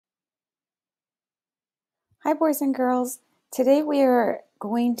Hi, boys and girls. Today we are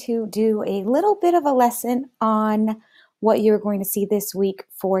going to do a little bit of a lesson on what you're going to see this week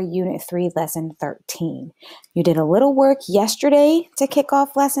for Unit 3, Lesson 13. You did a little work yesterday to kick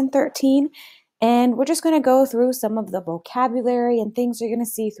off Lesson 13, and we're just going to go through some of the vocabulary and things you're going to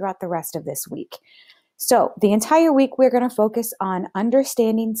see throughout the rest of this week. So the entire week we're going to focus on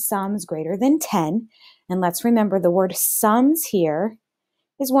understanding sums greater than 10, and let's remember the word sums here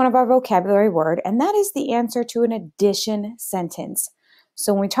is one of our vocabulary word, and that is the answer to an addition sentence.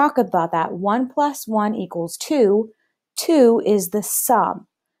 So when we talk about that, 1 plus 1 equals 2, 2 is the sum,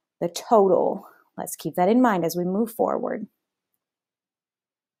 the total. Let's keep that in mind as we move forward.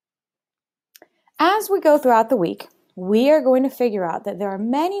 As we go throughout the week, we are going to figure out that there are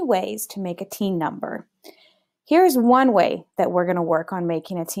many ways to make a teen number. Here's one way that we're going to work on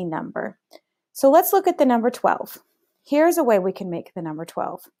making a teen number. So let's look at the number 12. Here's a way we can make the number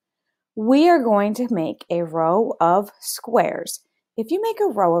 12. We are going to make a row of squares. If you make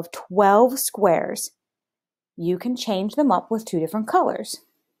a row of 12 squares, you can change them up with two different colors.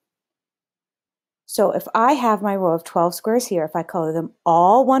 So if I have my row of 12 squares here, if I color them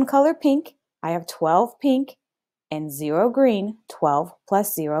all one color pink, I have 12 pink and 0 green. 12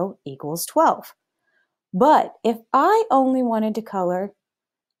 plus 0 equals 12. But if I only wanted to color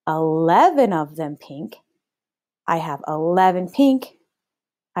 11 of them pink, I have 11 pink,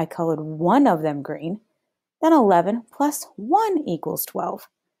 I colored one of them green, then 11 plus 1 equals 12.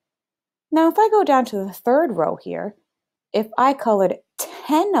 Now if I go down to the third row here, if I colored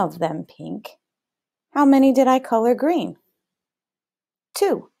 10 of them pink, how many did I color green?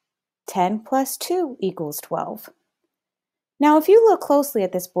 2. 10 plus 2 equals 12. Now if you look closely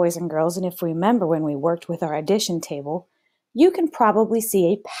at this, boys and girls, and if you remember when we worked with our addition table, you can probably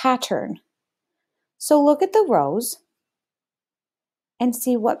see a pattern. So look at the rows and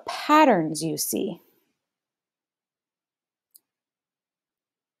see what patterns you see.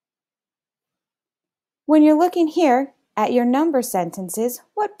 When you're looking here at your number sentences,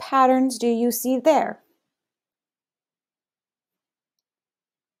 what patterns do you see there?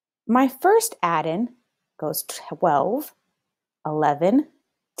 My first add-in goes 12, 11,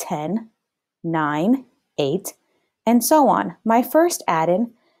 10, 9, 8, and so on. My first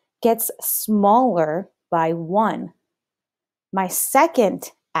add-in gets smaller by 1. My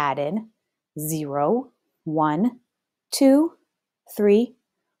second add-in, 0, 1, 2, 3,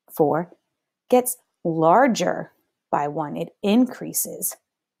 4, gets larger by 1. It increases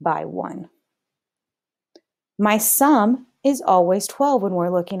by 1. My sum is always 12 when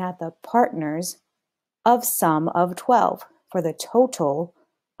we're looking at the partners of sum of 12 for the total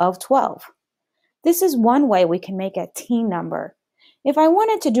of 12. This is one way we can make a teen number. If I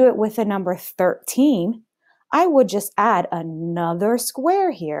wanted to do it with the number 13, I would just add another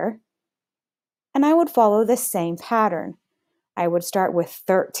square here, and I would follow the same pattern. I would start with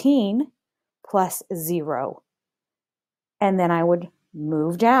 13 plus 0, and then I would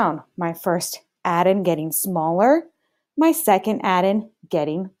move down. My first add-in getting smaller, my second add-in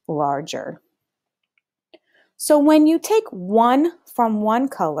getting larger. So when you take 1 from one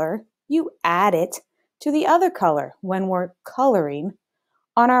color, you add it to the other color when we're coloring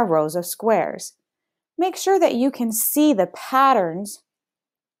on our rows of squares. Make sure that you can see the patterns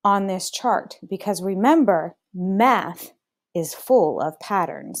on this chart because remember, math is full of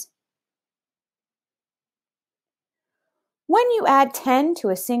patterns. When you add 10 to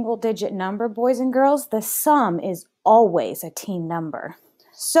a single digit number, boys and girls, the sum is always a teen number.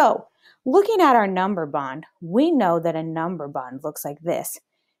 So, looking at our number bond, we know that a number bond looks like this.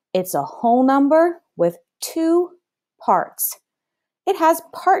 It's a whole number with 2 parts. It has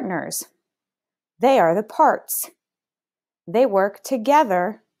partners. They are the parts. They work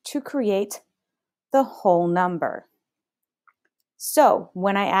together to create the whole number. So,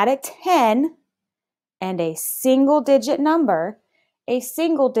 when I add a 10 and a single digit number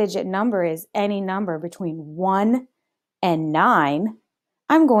is any number between 1 and 9,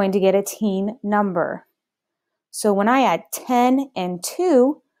 I'm going to get a teen number. So when I add 10 and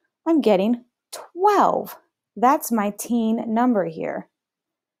 2, I'm getting 12. That's my teen number here.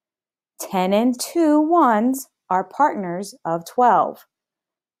 10 and 2 ones are partners of 12.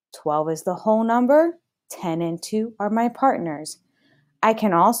 12 is the whole number. 10 and 2 are my partners. I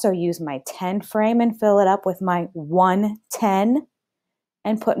can also use my 10 frame and fill it up with my 110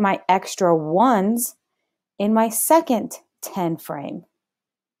 and put my extra ones in my second 10 frame.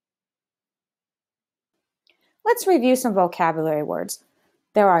 Let's review some vocabulary words.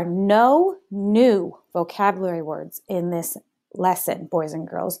 There are no new vocabulary words in this lesson, boys and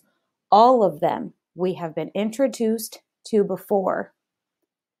girls. All of them we have been introduced to before.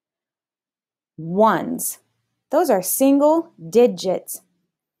 Ones. Those are single digits.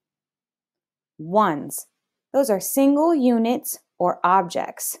 Ones. Those are single units or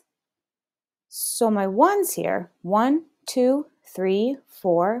objects. So my ones here, 1, 2, 3,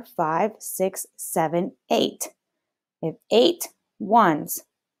 4, 5, 6, 7, 8. I have 8 ones.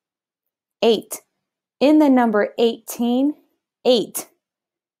 8. In the number 18, 8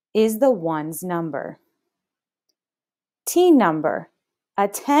 is the ones number. Teen number, a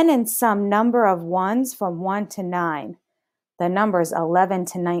 10 and some number of ones from 1 to 9. The numbers 11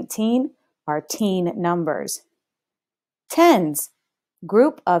 to 19 are teen numbers. Tens,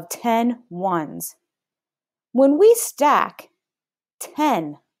 group of 10 ones. When we stack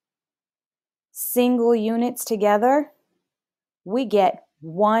 10 single units together, we get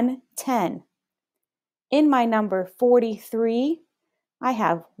 110. In my number 43, I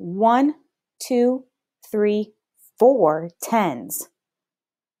have 1, 2, 3, 4 tens.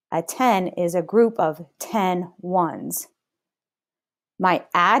 A 10 is a group of 10 ones. My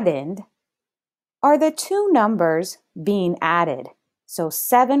addend are the two numbers being added. So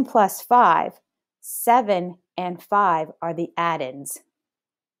 7 plus 5, 7 and 5 are the addends.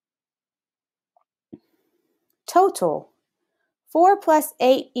 Total, 4 plus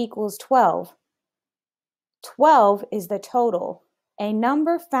 8 equals 12. 12 is the total. A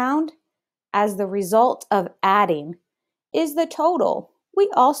number found as the result of adding is the total. We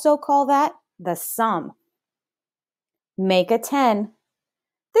also call that the sum. Make a 10.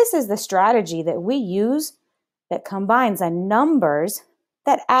 This is the strategy that we use that combines the numbers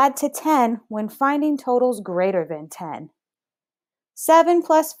that add to 10 when finding totals greater than 10. 7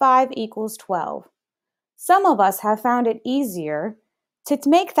 plus 5 equals 12. Some of us have found it easier to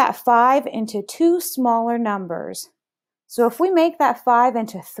make that 5 into two smaller numbers. So if we make that 5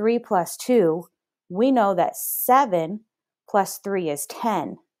 into 3 plus 2, we know that 7 plus 3 is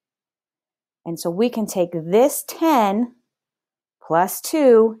 10. And so we can take this 10 plus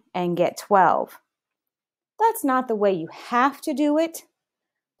 2 and get 12. That's not the way you have to do it,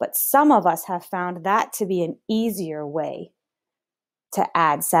 but some of us have found that to be an easier way to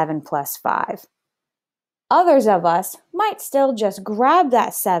add 7 plus 5. Others of us might still just grab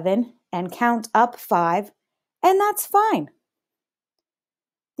that 7 and count up 5, and that's fine.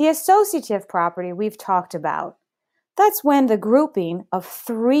 The associative property we've talked about. That's when the grouping of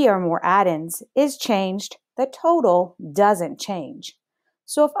 3 or more addends is changed, the total doesn't change.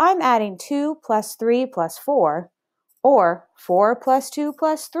 So if I'm adding 2 plus 3 plus 4, or 4 plus 2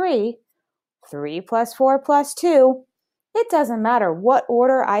 plus 3, 3 plus 4 plus 2, it doesn't matter what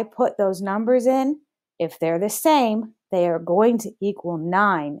order I put those numbers in. If they're the same, they are going to equal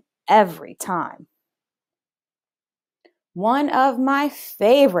 9 every time. One of my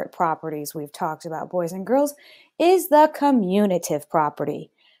favorite properties we've talked about, boys and girls, is the commutative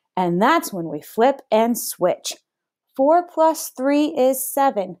property. And that's when we flip and switch. 4 plus 3 is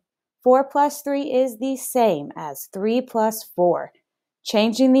 7. 4 plus 3 is the same as 3 plus 4.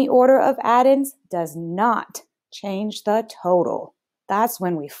 Changing the order of addends does not change the total. That's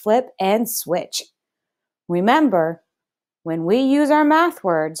when we flip and switch. Remember, when we use our math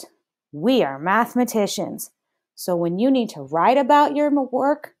words, we are mathematicians. So when you need to write about your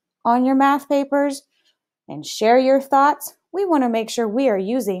work on your math papers and share your thoughts, we want to make sure we are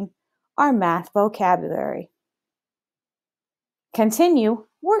using our math vocabulary. Continue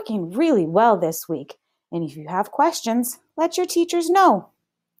working really well this week. And if you have questions, let your teachers know.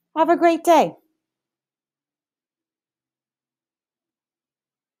 Have a great day.